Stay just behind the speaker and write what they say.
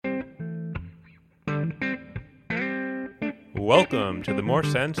Welcome to the More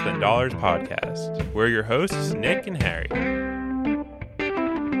Sense Than Dollars podcast. We're your hosts, Nick and Harry.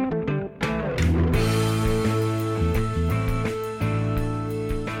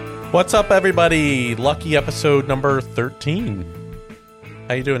 What's up, everybody? Lucky episode number 13.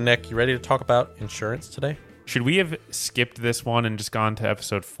 How you doing, Nick? You ready to talk about insurance today? Should we have skipped this one and just gone to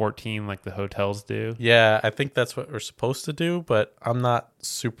episode 14 like the hotels do? Yeah, I think that's what we're supposed to do, but I'm not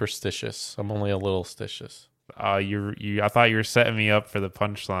superstitious. I'm only a little stitious. I thought you were setting me up for the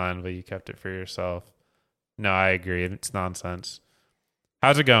punchline, but you kept it for yourself. No, I agree. It's nonsense.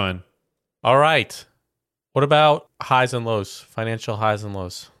 How's it going? All right. What about highs and lows? Financial highs and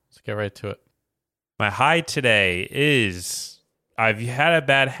lows. Let's get right to it. My high today is I've had a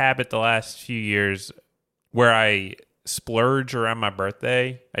bad habit the last few years where I splurge around my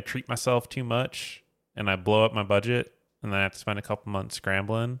birthday. I treat myself too much and I blow up my budget and then I have to spend a couple months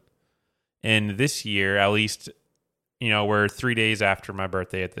scrambling. And this year, at least, we're 3 days after my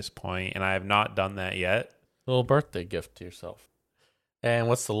birthday at this point, and I have not done that yet. Little birthday gift to yourself. And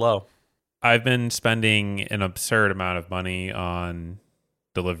what's the low? I've been spending an absurd amount of money on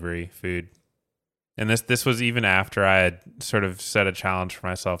delivery food. And this was even after I had sort of set a challenge for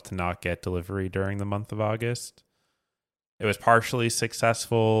myself to not get delivery during the month of August. It was partially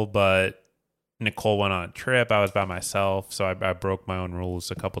successful, but Nicole went on a trip. I was by myself, so I broke my own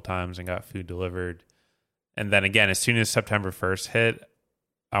rules a couple times and got food delivered. And then again, as soon as September 1st hit,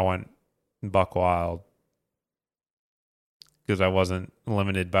 I went buck wild because I wasn't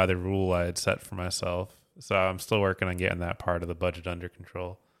limited by the rule I had set for myself. So I'm still working on getting that part of the budget under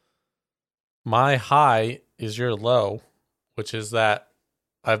control. My high is your low, which is that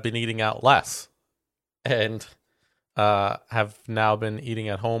I've been eating out less and have now been eating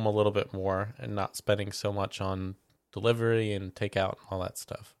at home a little bit more and not spending so much on delivery and takeout and all that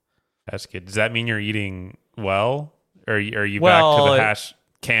stuff. That's good. Does that mean you're eating well? Or are you back to the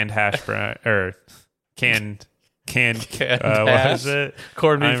canned hash brown or canned hash? What is it?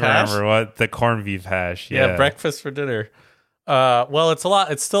 Corned beef hash? I remember what the corned beef hash. Yeah, breakfast for dinner. Well,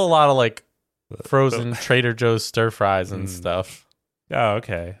 it's still a lot of like frozen Trader Joe's stir fries and stuff. Oh,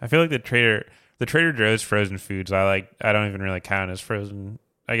 okay. I feel like the Trader Joe's frozen foods, I don't even really count as frozen.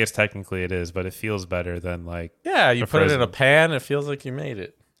 I guess technically it is, but it feels better than like... Yeah, you put it in a pan, it feels like you made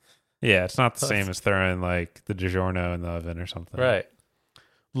it. Yeah, it's not the same as throwing like the DiGiorno in the oven or something. Right.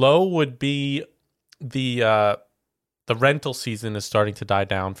 Low would be the rental season is starting to die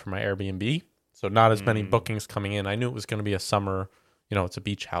down for my Airbnb. So not as many bookings coming in. I knew it was going to be a summer, it's a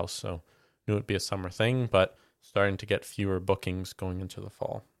beach house, so knew it'd be a summer thing, but starting to get fewer bookings going into the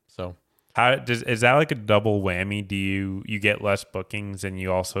fall. So... is that like a double whammy? Do you get less bookings and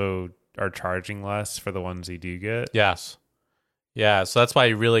you also are charging less for the ones you do get? Yes. Yeah, so that's why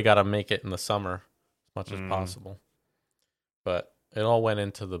you really got to make it in the summer as much as possible. But it all went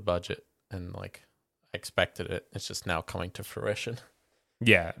into the budget and like I expected it. It's just now coming to fruition.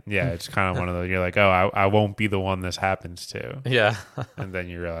 Yeah, it's kind of one of those, you're like, oh, I won't be the one this happens to. Yeah. And then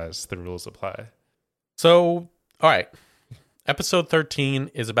you realize the rules apply. So, all right. Episode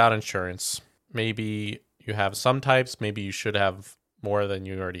 13 is about insurance. Maybe you have some types, maybe you should have more than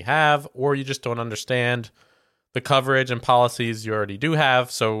you already have, or you just don't understand the coverage and policies you already do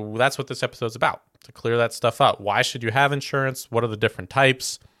have. So that's what this episode's about, to clear that stuff up. Why should you have insurance? What are the different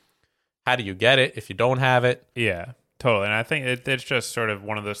types? How do you get it if you don't have it? Yeah, totally. And I think it's just sort of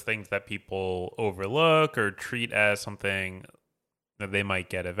one of those things that people overlook or treat as something that they might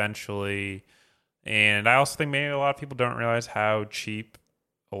get eventually. And I also think maybe a lot of people don't realize how cheap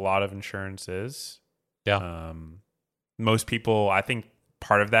a lot of insurance is. Yeah. Most people, I think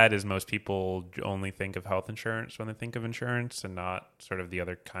part of that is most people only think of health insurance when they think of insurance and not sort of the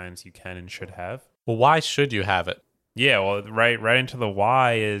other kinds you can and should have. Well, why should you have it? Yeah, well, right into the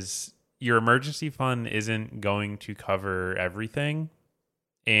why is your emergency fund isn't going to cover everything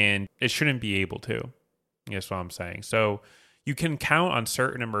and it shouldn't be able to. That's what I'm saying. So you can count on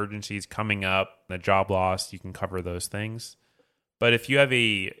certain emergencies coming up, the job loss, you can cover those things. But if you have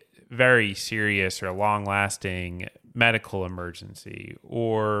a very serious or long-lasting medical emergency,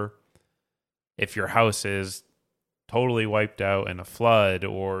 or if your house is totally wiped out in a flood,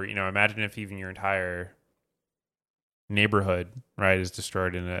 or, imagine if even your entire neighborhood, right, is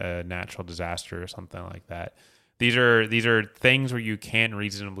destroyed in a natural disaster or something like that. These are things where you can't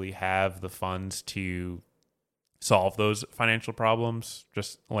reasonably have the funds to solve those financial problems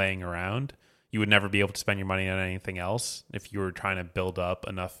just laying around. You would never be able to spend your money on anything else if you were trying to build up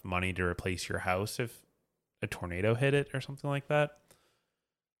enough money to replace your house if a tornado hit it or something like that.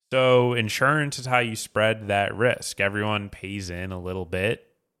 So insurance is how you spread that risk. Everyone pays in a little bit.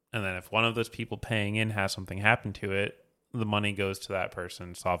 And then if one of those people paying in has something happen to it, the money goes to that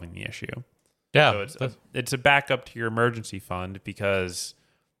person solving the issue. Yeah. So it's a backup to your emergency fund because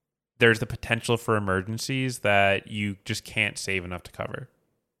there's the potential for emergencies that you just can't save enough to cover.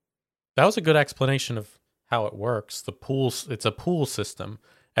 That was a good explanation of how it works. It's a pool system.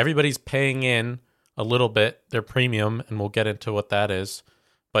 Everybody's paying in a little bit, their premium, and we'll get into what that is.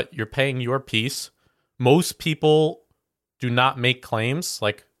 But you're paying your piece. Most people do not make claims.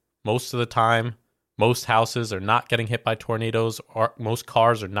 Like most of the time, most houses are not getting hit by tornadoes, or most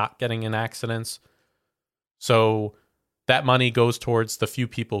cars are not getting in accidents. So that money goes towards the few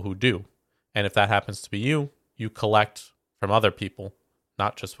people who do. And if that happens to be you, you collect from other people,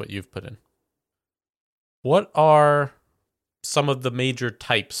 not just what you've put in. What are some of the major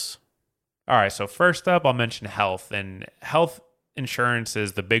types? All right, so first up, I'll mention health. And health insurance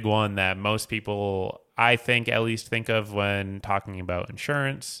is the big one that most people, I think, at least think of when talking about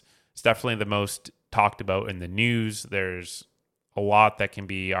insurance. It's definitely the most talked about in the news. There's a lot that can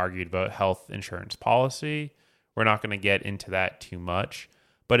be argued about health insurance policy. We're not going to get into that too much,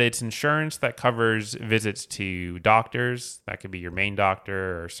 but it's insurance that covers visits to doctors. That could be your main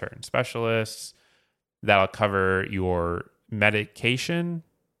doctor or certain specialists. That'll cover your medication,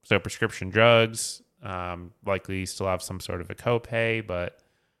 so prescription drugs, likely still have some sort of a copay, but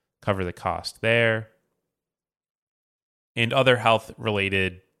cover the cost there. And other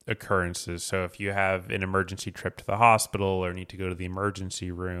health-related occurrences. So if you have an emergency trip to the hospital or need to go to the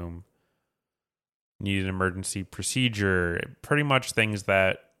emergency room, need an emergency procedure, pretty much things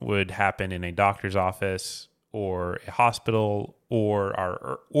that would happen in a doctor's office or a hospital or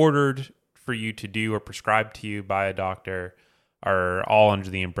are ordered for you to do or prescribed to you by a doctor are all under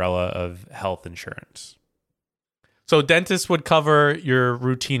the umbrella of health insurance. So dentists would cover your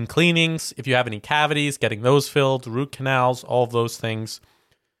routine cleanings. If you have any cavities, getting those filled, root canals, all of those things.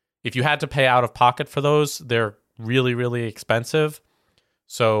 If you had to pay out of pocket for those, they're really, really expensive.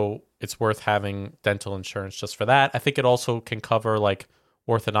 So it's worth having dental insurance just for that. I think it also can cover like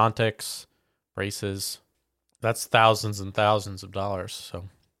orthodontics, braces. That's thousands and thousands of dollars. So,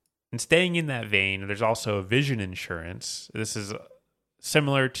 and staying in that vein, there's also vision insurance. This is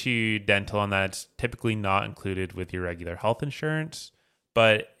similar to dental in that it's typically not included with your regular health insurance,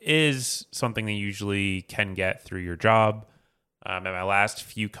 but is something that you usually can get through your job. At my last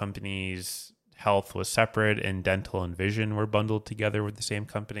few companies, health was separate and dental and vision were bundled together with the same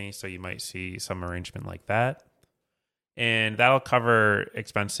company. So you might see some arrangement like that. And that'll cover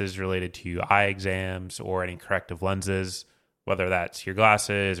expenses related to eye exams or any corrective lenses, whether that's your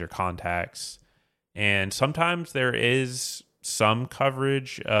glasses or contacts. And sometimes there is some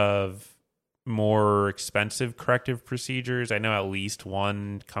coverage of more expensive corrective procedures. I know at least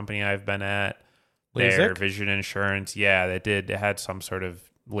one company I've been at, their LASIK? vision insurance, yeah, it had some sort of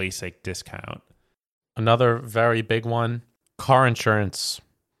LASIK discount. another very big one, car insurance.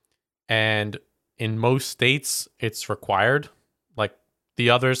 And in most states, it's required. Like the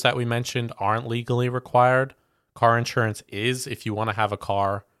others that we mentioned aren't legally required. Car insurance is if you want to have a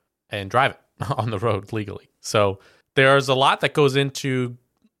car and drive it on the road legally. So there's a lot that goes into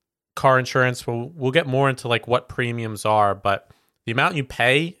car insurance. We'll get more into like what premiums are, but the amount you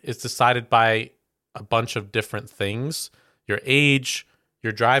pay is decided by a bunch of different things. Your age,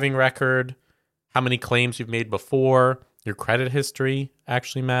 your driving record, how many claims you've made before, your credit history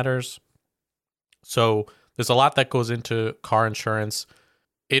actually matters. So there's a lot that goes into car insurance.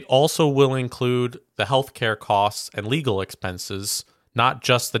 It also will include the healthcare costs and legal expenses, not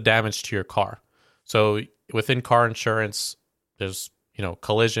just the damage to your car. So within car insurance, there's,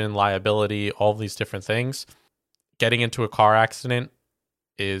 collision, liability, all these different things. Getting into a car accident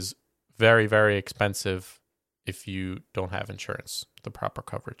is very, very expensive if you don't have insurance, the proper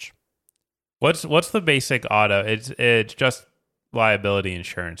coverage. What's the basic auto? It's just liability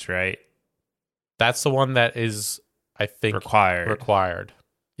insurance, right? That's the one that is, I think, required.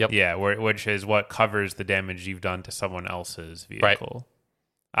 Yep. Yeah, which is what covers the damage you've done to someone else's vehicle.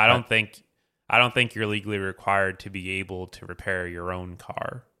 Right. I don't think you're legally required to be able to repair your own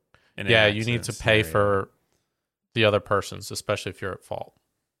car. Yeah, you need to pay for the other person's, especially if you're at fault.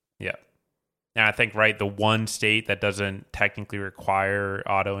 Yeah. And I think, the one state that doesn't technically require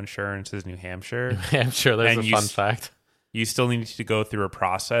auto insurance is New Hampshire. New Hampshire, there's a fun fact. You still need to go through a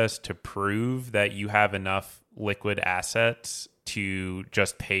process to prove that you have enough liquid assets to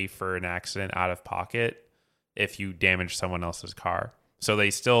just pay for an accident out of pocket if you damage someone else's car. So they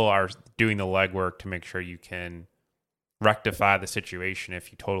still are doing the legwork to make sure you can rectify the situation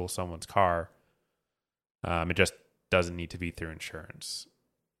if you total someone's car. It just doesn't need to be through insurance.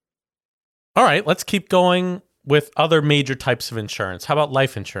 All right, let's keep going with other major types of insurance. How about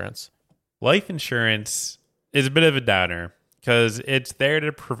life insurance? Life insurance is a bit of a downer because it's there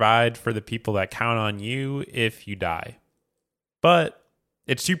to provide for the people that count on you if you die. But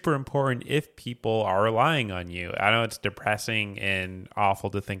it's super important if people are relying on you. I know it's depressing and awful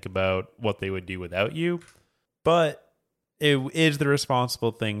to think about what they would do without you, but it is the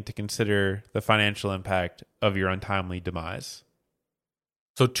responsible thing to consider the financial impact of your untimely demise.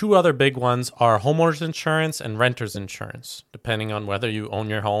 So 2 other big ones are homeowners insurance and renters insurance, depending on whether you own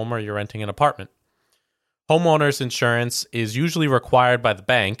your home or you're renting an apartment. Homeowners insurance is usually required by the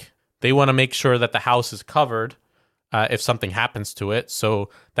bank. They want to make sure that the house is covered if something happens to it. So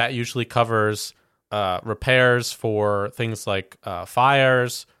that usually covers repairs for things like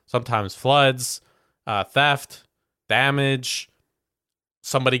fires, sometimes floods, theft, damage,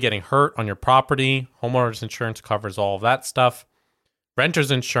 somebody getting hurt on your property. Homeowners insurance covers all of that stuff.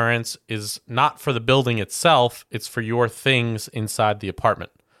 Renter's insurance is not for the building itself. It's for your things inside the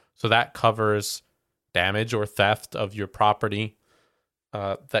apartment. So that covers damage or theft of your property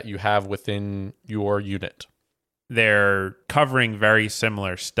that you have within your unit. They're covering very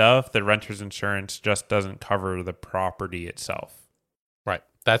similar stuff. The renter's insurance just doesn't cover the property itself. Right.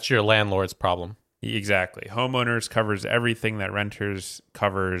 That's your landlord's problem. Exactly. Homeowners covers everything that renters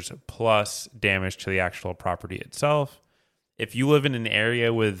covers plus damage to the actual property itself. If you live in an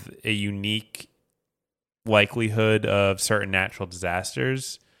area with a unique likelihood of certain natural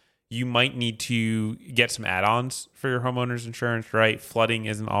disasters, you might need to get some add-ons for your homeowner's insurance, right? Flooding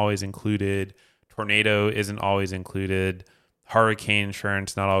isn't always included. Tornado isn't always included. Hurricane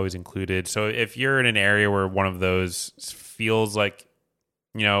insurance not always included. So if you're in an area where one of those feels like,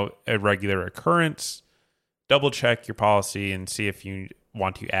 a regular occurrence, double check your policy and see if you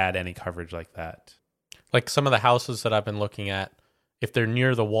want to add any coverage like that. Like some of the houses that I've been looking at, if they're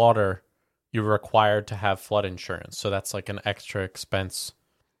near the water, you're required to have flood insurance. So that's like an extra expense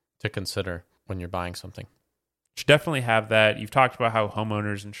to consider when you're buying something. Should definitely have that. You've talked about how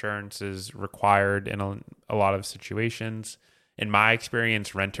homeowners insurance is required in a lot of situations. In my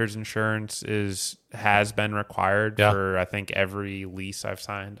experience, renters insurance has been required for, I think, every lease I've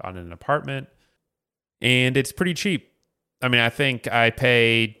signed on an apartment. And it's pretty cheap. I mean, I think I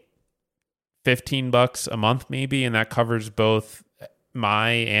pay $15 a month maybe, and that covers both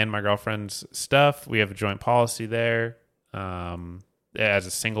my and my girlfriend's stuff. We have a joint policy there. As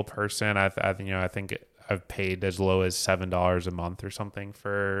a single person, I think I've paid as low as $7 a month or something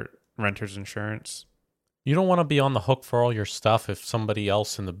for renter's insurance. You don't want to be on the hook for all your stuff if somebody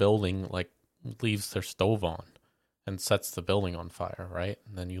else in the building leaves their stove on and sets the building on fire, right?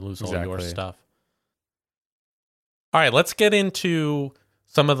 And then you lose all your stuff. All right, let's get into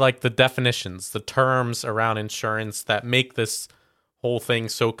some of the definitions, the terms around insurance that make this whole thing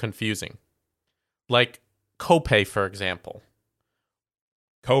so confusing. Like copay, for example.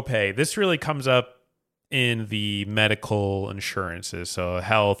 Copay. This really comes up in the medical insurances, so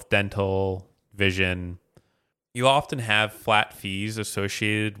health, dental, vision. You often have flat fees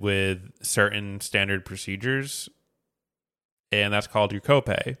associated with certain standard procedures, and that's called your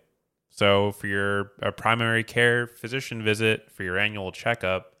copay. So for a primary care physician visit, for your annual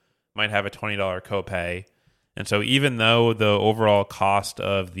checkup, might have a $20 copay. And so even though the overall cost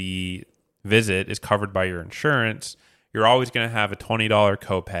of the visit is covered by your insurance, you're always going to have a $20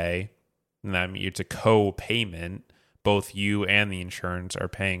 copay. And that means it's a co-payment. Both you and the insurance are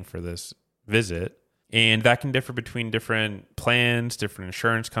paying for this visit. And that can differ between different plans, different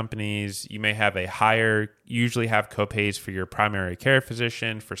insurance companies. You may have usually have copays for your primary care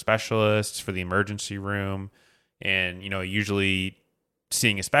physician, for specialists, for the emergency room. And, usually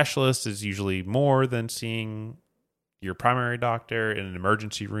seeing a specialist is usually more than seeing your primary doctor. And an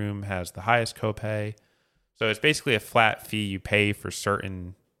emergency room has the highest copay. So it's basically a flat fee you pay for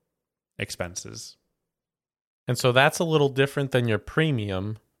certain expenses. And so that's a little different than your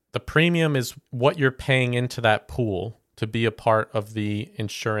premium. The premium is what you're paying into that pool to be a part of the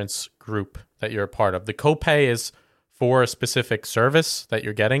insurance group that you're a part of. The copay is for a specific service that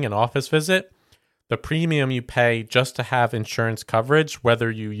you're getting, an office visit. The premium you pay just to have insurance coverage, whether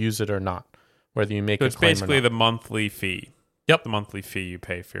you use it or not, whether you make a claim or not. So it's basically the monthly fee. Yep. The monthly fee you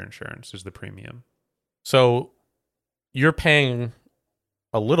pay for your insurance is the premium. So you're paying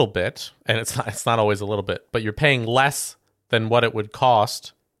a little bit, and it's not always a little bit, but you're paying less than what it would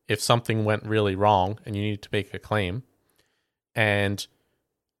cost if something went really wrong and you need to make a claim. And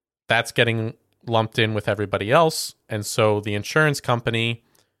that's getting lumped in with everybody else. And so the insurance company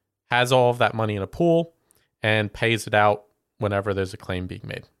has all of that money in a pool and pays it out whenever there's a claim being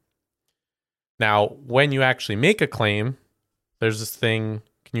made. Now, when you actually make a claim, there's this thing,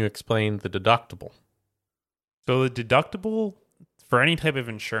 can you explain the deductible? So the deductible for any type of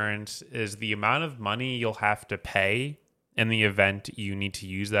insurance is the amount of money you'll have to pay in the event you need to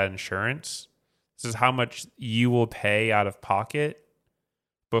use that insurance. This is how much you will pay out of pocket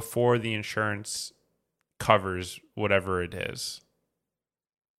before the insurance covers whatever it is.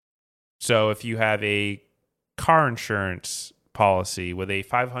 So if you have a car insurance policy with a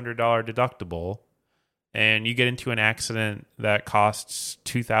 $500 deductible and you get into an accident that costs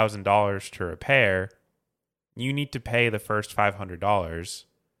 $2,000 to repair, you need to pay the first $500.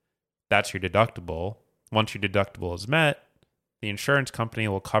 That's your deductible. Once your deductible is met, the insurance company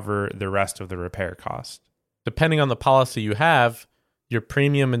will cover the rest of the repair cost. Depending on the policy you have, your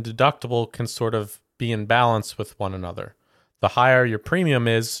premium and deductible can sort of be in balance with one another. The higher your premium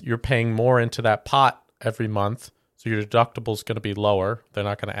is, you're paying more into that pot every month, so your deductible is going to be lower. They're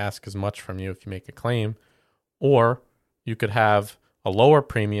not going to ask as much from you if you make a claim. Or you could have a lower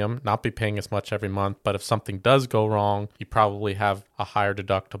premium, not be paying as much every month, but if something does go wrong, you probably have a higher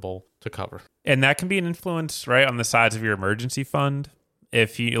deductible to cover. And that can be an influence, right, on the size of your emergency fund.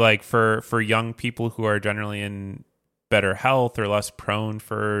 If you like for young people who are generally in better health or less prone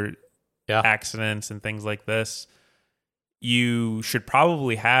for accidents and things like this, you should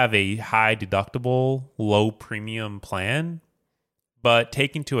probably have a high deductible, low premium plan, but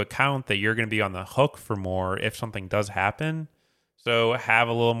take into account that you're going to be on the hook for more if something does happen. So have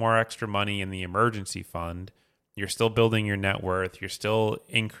a little more extra money in the emergency fund. You're still building your net worth. You're still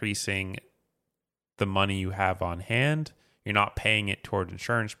increasing the money you have on hand. You're not paying it toward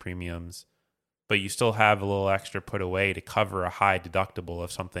insurance premiums, but you still have a little extra put away to cover a high deductible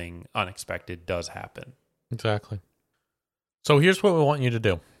if something unexpected does happen. Exactly. So here's what we want you to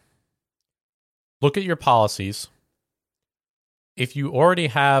do. Look at your policies. If you already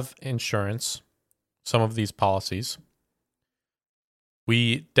have insurance, some of these policies,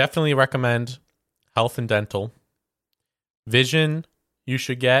 we definitely recommend health and dental. Vision, you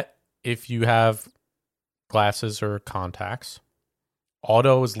should get if you have glasses or contacts.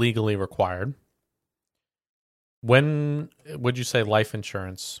 Auto is legally required. When would you say life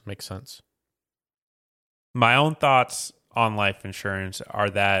insurance makes sense? My own thoughts on life insurance are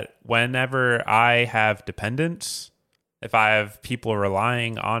that whenever I have dependents, if I have people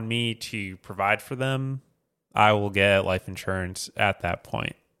relying on me to provide for them, I will get life insurance at that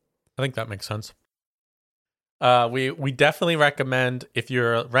point. I think that makes sense. We definitely recommend if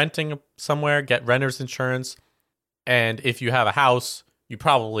you're renting somewhere, get renter's insurance. And if you have a house, you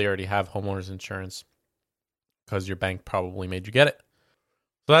probably already have homeowner's insurance because your bank probably made you get it.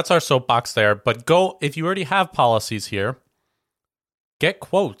 So that's our soapbox there. But go, if you already have policies here, get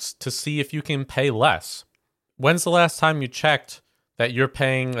quotes to see if you can pay less. When's the last time you checked that you're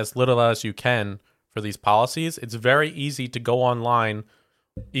paying as little as you can for these policies? It's very easy to go online,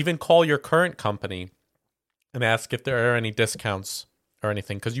 even call your current company and ask if there are any discounts or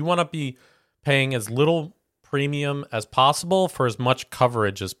anything, because you want to be paying as little premium as possible for as much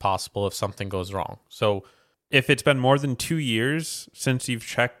coverage as possible if something goes wrong. So if it's been more than 2 years since you've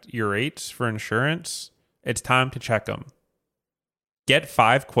checked your rates for insurance, it's time to check them. Get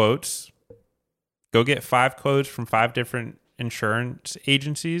 5 quotes. Go get 5 quotes from 5 different insurance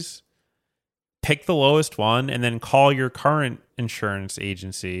agencies. Pick the lowest one and then call your current insurance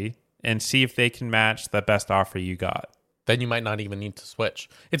agency and see if they can match the best offer you got. Then you might not even need to switch.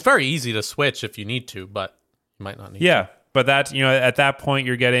 It's very easy to switch if you need to, but you might not need to. Yeah, but that's, at that point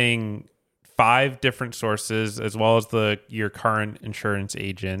you're getting 5 different sources as well as your current insurance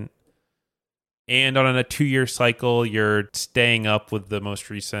agent. And on a 2-year cycle, you're staying up with the most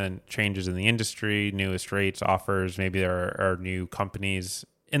recent changes in the industry, newest rates, offers. Maybe there are new companies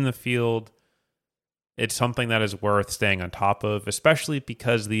in the field. It's something that is worth staying on top of, especially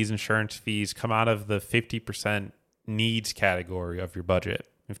because these insurance fees come out of the 50% needs category of your budget.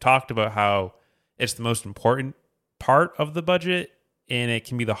 We've talked about how it's the most important part of the budget, and it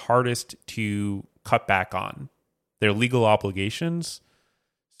can be the hardest to cut back on. They're legal obligations.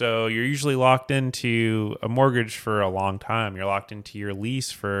 So you're usually locked into a mortgage for a long time. You're locked into your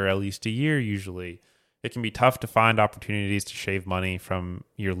lease for at least a year usually. It can be tough to find opportunities to shave money from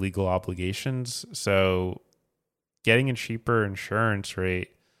your legal obligations. So getting a cheaper insurance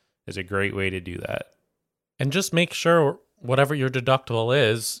rate is a great way to do that. And just make sure whatever your deductible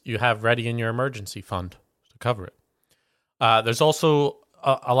is, you have ready in your emergency fund to cover it. There's also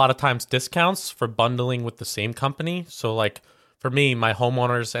a lot of times discounts for bundling with the same company. So like for me, my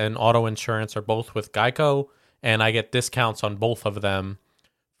homeowners and auto insurance are both with Geico, and I get discounts on both of them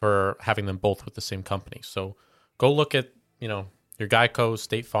for having them both with the same company. So go look at, your Geico,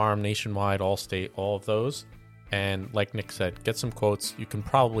 State Farm, Nationwide, Allstate, all of those. And like Nick said, get some quotes. You can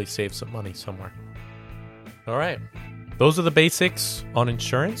probably save some money somewhere. All right. those are the basics on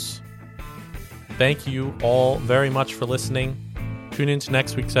insurance. Thank you all very much for listening. Tune into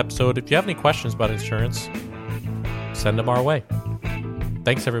next week's episode. If you have any questions about insurance, send them our way.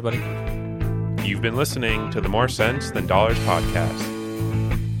 Thanks, everybody. You've been listening to the More Sense Than Dollars podcast.